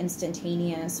very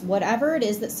instantaneous. Whatever it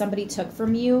is that somebody took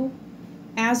from you,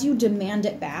 as you demand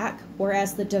it back, or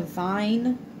as the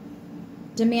divine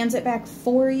demands it back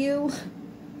for you,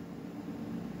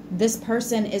 this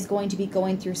person is going to be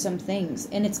going through some things.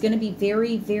 And it's going to be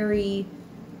very, very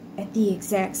at the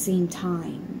exact same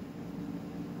time.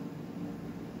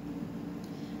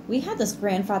 We had this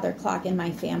grandfather clock in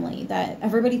my family that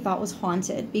everybody thought was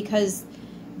haunted because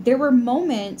there were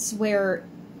moments where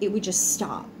it would just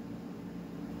stop.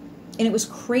 And it was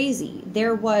crazy.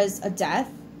 There was a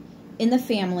death in the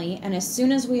family. And as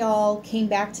soon as we all came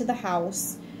back to the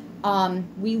house,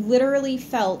 we literally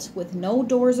felt, with no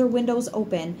doors or windows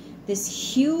open,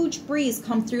 this huge breeze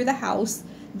come through the house.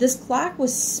 This clock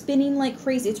was spinning like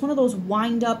crazy. It's one of those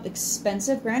wind up,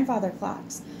 expensive grandfather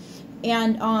clocks.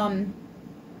 And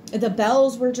the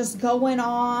bells were just going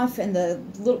off, and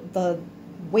the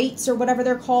weights or whatever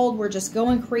they're called were just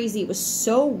going crazy. It was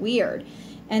so weird.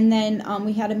 And then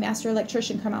we had a master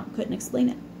electrician come out and couldn't explain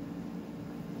it.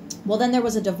 Well, then there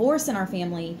was a divorce in our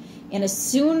family, and as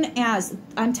soon as,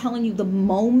 I'm telling you, the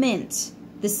moment,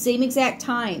 the same exact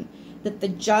time that the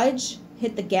judge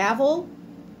hit the gavel,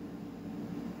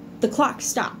 the clock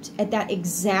stopped at that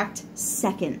exact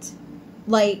second.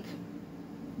 Like,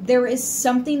 there is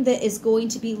something that is going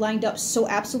to be lined up so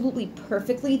absolutely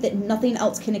perfectly that nothing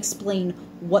else can explain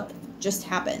what just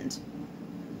happened.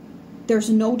 There's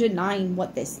no denying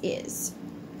what this is.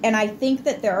 And I think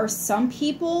that there are some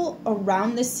people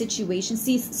around this situation.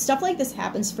 See, stuff like this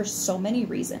happens for so many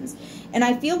reasons. And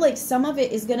I feel like some of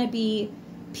it is going to be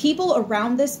people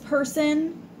around this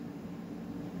person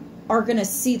are going to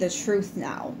see the truth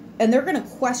now. And they're going to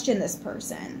question this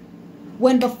person.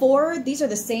 When before, these are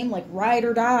the same like ride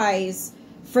or dies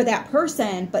for that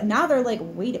person. But now they're like,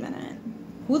 wait a minute.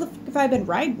 Who the fuck have I been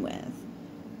riding with?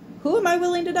 Who am I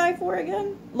willing to die for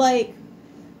again? Like,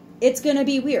 it's going to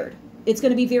be weird. It's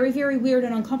going to be very, very weird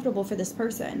and uncomfortable for this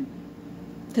person.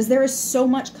 Because there is so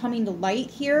much coming to light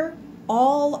here.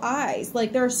 All eyes.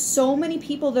 Like, there are so many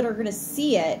people that are going to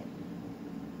see it.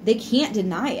 They can't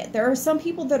deny it. There are some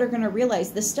people that are going to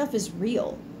realize this stuff is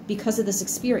real because of this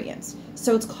experience.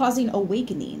 So it's causing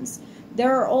awakenings.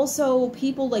 There are also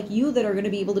people like you that are going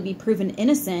to be able to be proven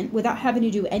innocent without having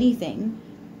to do anything.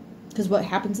 Because what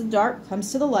happens in the dark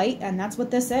comes to the light, and that's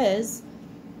what this is.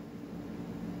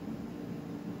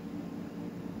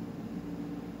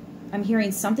 I'm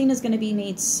hearing something is going to be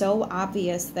made so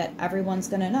obvious that everyone's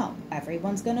going to know.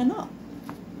 Everyone's going to know.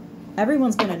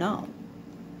 Everyone's going to know.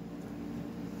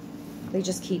 They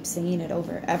just keep saying it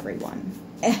over. Everyone.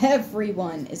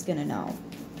 Everyone is going to know.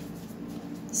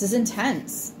 This is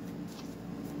intense.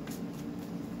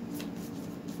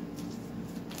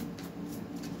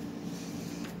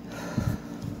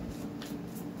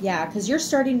 Yeah, because you're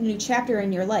starting a new chapter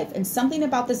in your life. And something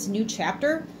about this new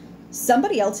chapter,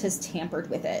 somebody else has tampered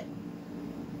with it.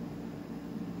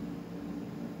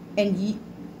 And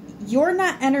you're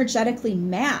not energetically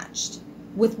matched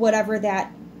with whatever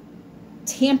that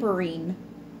tampering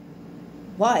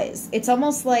was. It's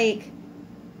almost like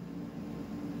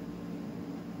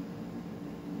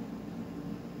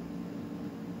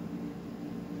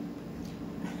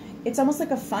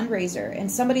a fundraiser, and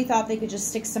somebody thought they could just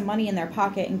stick some money in their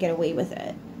pocket and get away with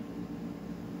it.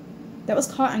 That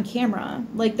was caught on camera.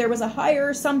 Like, there was a hire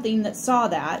or something that saw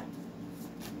that.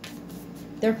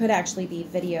 There could actually be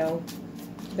video.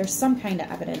 There's some kind of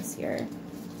evidence here.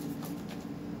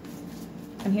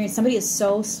 I'm hearing somebody is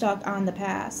so stuck on the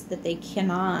past that they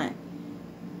cannot.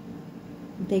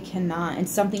 They cannot. And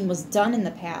something was done in the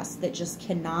past that just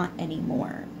cannot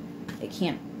anymore. It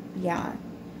can't. Yeah.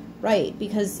 Right.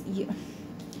 Because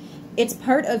it's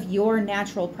part of your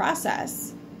natural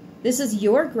process. This is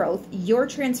your growth, your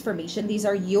transformation. These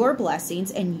are your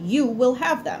blessings, and you will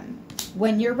have them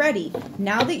when you're ready.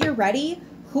 Now that you're ready,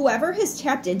 whoever has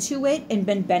tapped into it and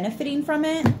been benefiting from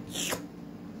it,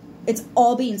 it's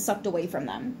all being sucked away from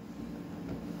them.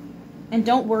 And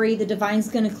don't worry, the divine's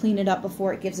going to clean it up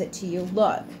before it gives it to you.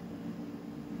 Look,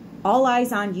 all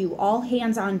eyes on you, all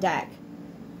hands on deck.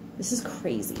 This is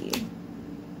crazy.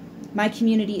 My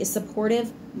community is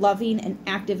supportive, loving, and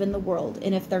active in the world.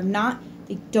 And if they're not,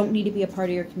 they don't need to be a part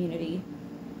of your community.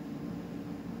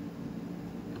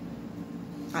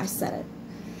 I said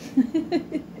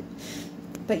it.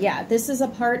 But yeah, this is a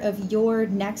part of your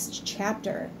next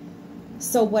chapter.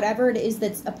 So whatever it is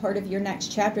that's a part of your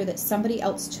next chapter that somebody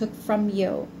else took from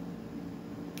you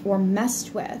or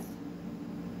messed with,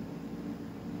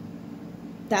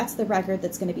 that's the record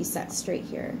that's going to be set straight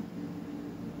here.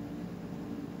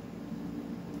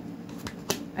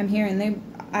 I'm hearing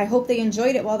I hope they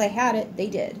enjoyed it while they had it. They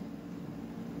did.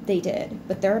 They did.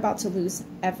 But they're about to lose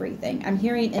everything. I'm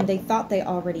hearing, and they thought they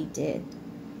already did.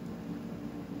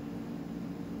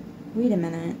 Wait a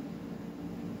minute.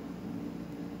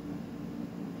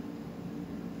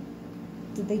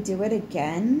 Did they do it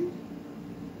again?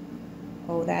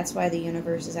 Oh, that's why the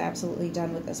universe is absolutely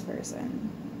done with this person.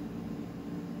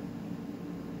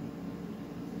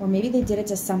 Or maybe they did it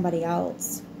to somebody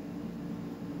else.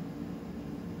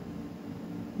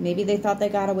 Maybe they thought they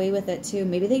got away with it too.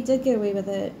 Maybe they did get away with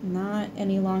it. Not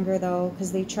any longer though,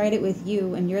 because they tried it with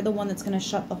you, and you're the one that's going to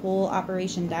shut the whole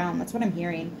operation down. That's what I'm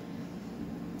hearing.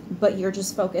 but you're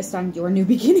just focused on your new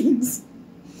beginnings.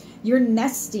 You're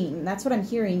nesting. That's what I'm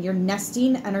hearing. You're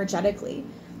nesting energetically.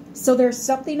 So there's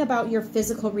something about your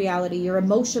physical reality, your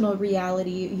emotional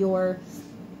reality,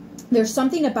 there's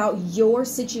something about your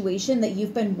situation that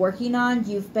you've been working on.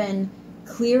 You've been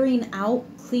clearing out,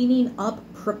 cleaning up,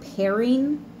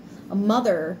 preparing. A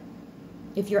mother,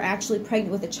 if you're actually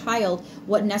pregnant with a child,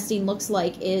 what nesting looks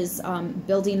like is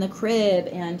building the crib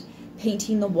and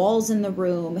painting the walls in the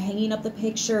room, hanging up the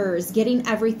pictures, getting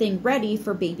everything ready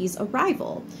for baby's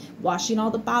arrival, washing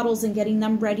all the bottles and getting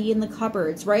them ready in the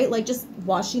cupboards, right? Like just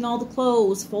washing all the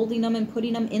clothes, folding them and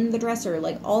putting them in the dresser,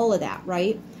 like all of that,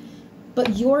 right?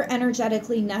 But you're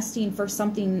energetically nesting for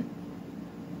something.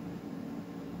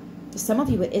 Some of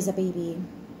you, it is a baby.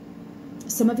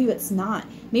 Some of you, it's not.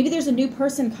 Maybe there's a new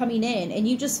person coming in and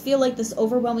you just feel like this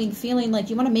overwhelming feeling like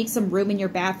you want to make some room in your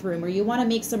bathroom, or you want to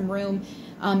make some room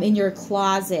in your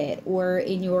closet or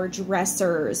in your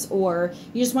dressers, or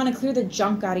you just want to clear the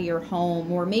junk out of your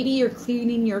home, or maybe you're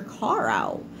cleaning your car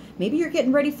out. Maybe you're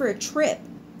getting ready for a trip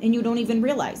and you don't even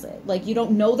realize it. Like you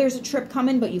don't know there's a trip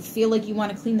coming, but you feel like you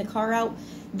want to clean the car out.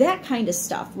 That kind of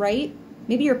stuff, right?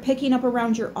 Maybe you're picking up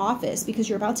around your office because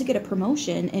you're about to get a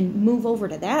promotion and move over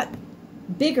to that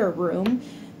bigger room,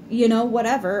 you know,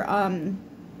 whatever.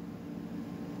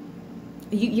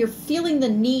 You're feeling the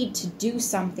need to do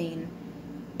something,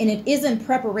 and it is in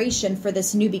preparation for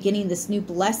this new beginning, this new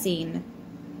blessing.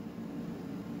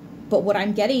 But what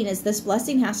I'm getting is this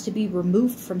blessing has to be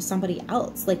removed from somebody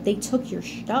else. Like they took your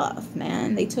stuff,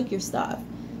 man. They took your stuff.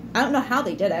 I don't know how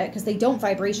they did it, because they don't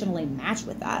vibrationally match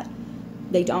with that.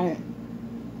 They don't.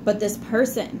 But this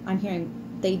person, I'm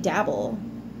hearing, they dabble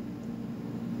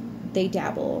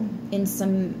in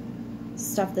some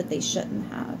stuff that they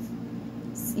shouldn't have.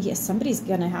 Yes, somebody's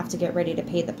gonna have to get ready to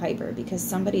pay the piper, because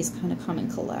somebody's gonna come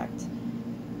and collect.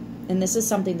 And this is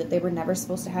something that they were never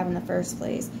supposed to have in the first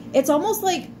place. It's almost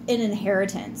like an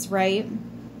inheritance, right?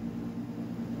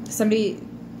 Somebody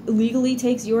legally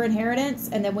takes your inheritance,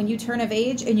 and then when you turn of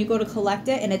age and you go to collect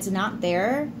it and it's not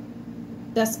there,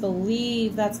 best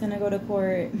believe that's gonna go to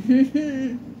court.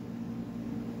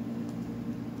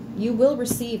 You will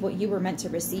receive what you were meant to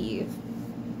receive.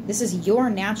 This is your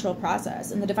natural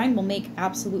process, and the divine will make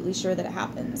absolutely sure that it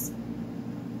happens.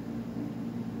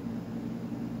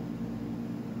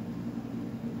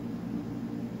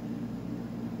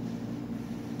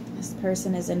 This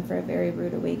person is in for a very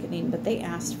rude awakening, but they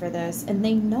asked for this, and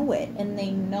they know it, and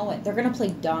they know it. They're going to play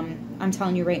dumb. I'm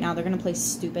telling you right now, they're going to play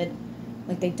stupid.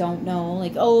 Like they don't know.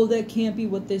 Like, oh, that can't be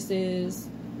what this is.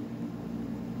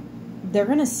 They're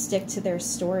going to stick to their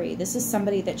story. This is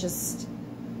somebody that just,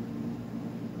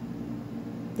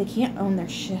 they can't own their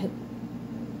shit.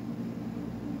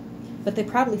 But they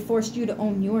probably forced you to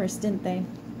own yours, didn't they?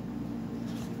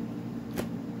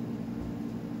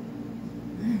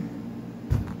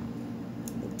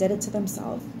 They did it to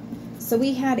themselves. So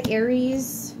we had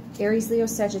Aries, Leo,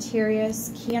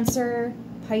 Sagittarius, Cancer,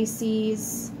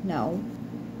 Pisces, no.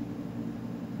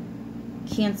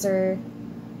 Cancer,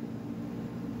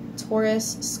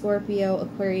 Taurus, Scorpio,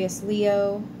 Aquarius,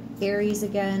 Leo, Aries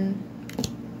again,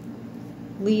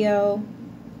 Leo,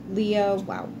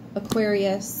 wow,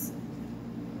 Aquarius,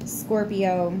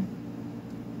 Scorpio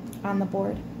on the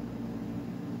board.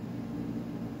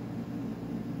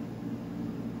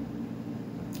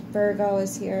 Virgo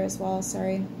is here as well,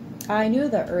 sorry. I knew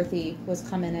the earthy was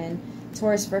coming in.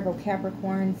 Taurus, Virgo,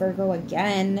 Capricorn, Virgo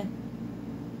again.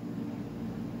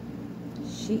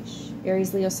 Sheesh.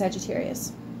 Aries, Leo,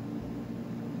 Sagittarius.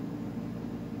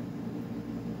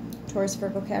 Taurus,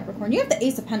 Virgo, Capricorn. You have the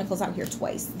Ace of Pentacles out here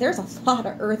twice. There's a lot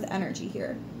of earth energy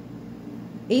here.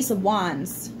 Ace of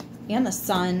Wands and the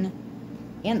Sun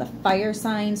and the fire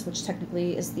signs, which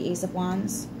technically is the Ace of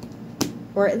Wands.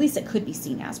 Or at least it could be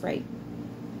seen as, right?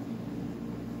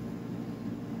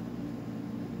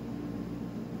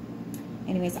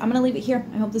 Anyways, I'm going to leave it here.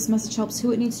 I hope this message helps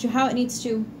who it needs to, how it needs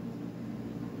to.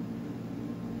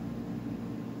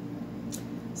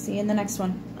 See you in the next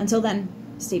one. Until then,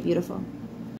 stay beautiful.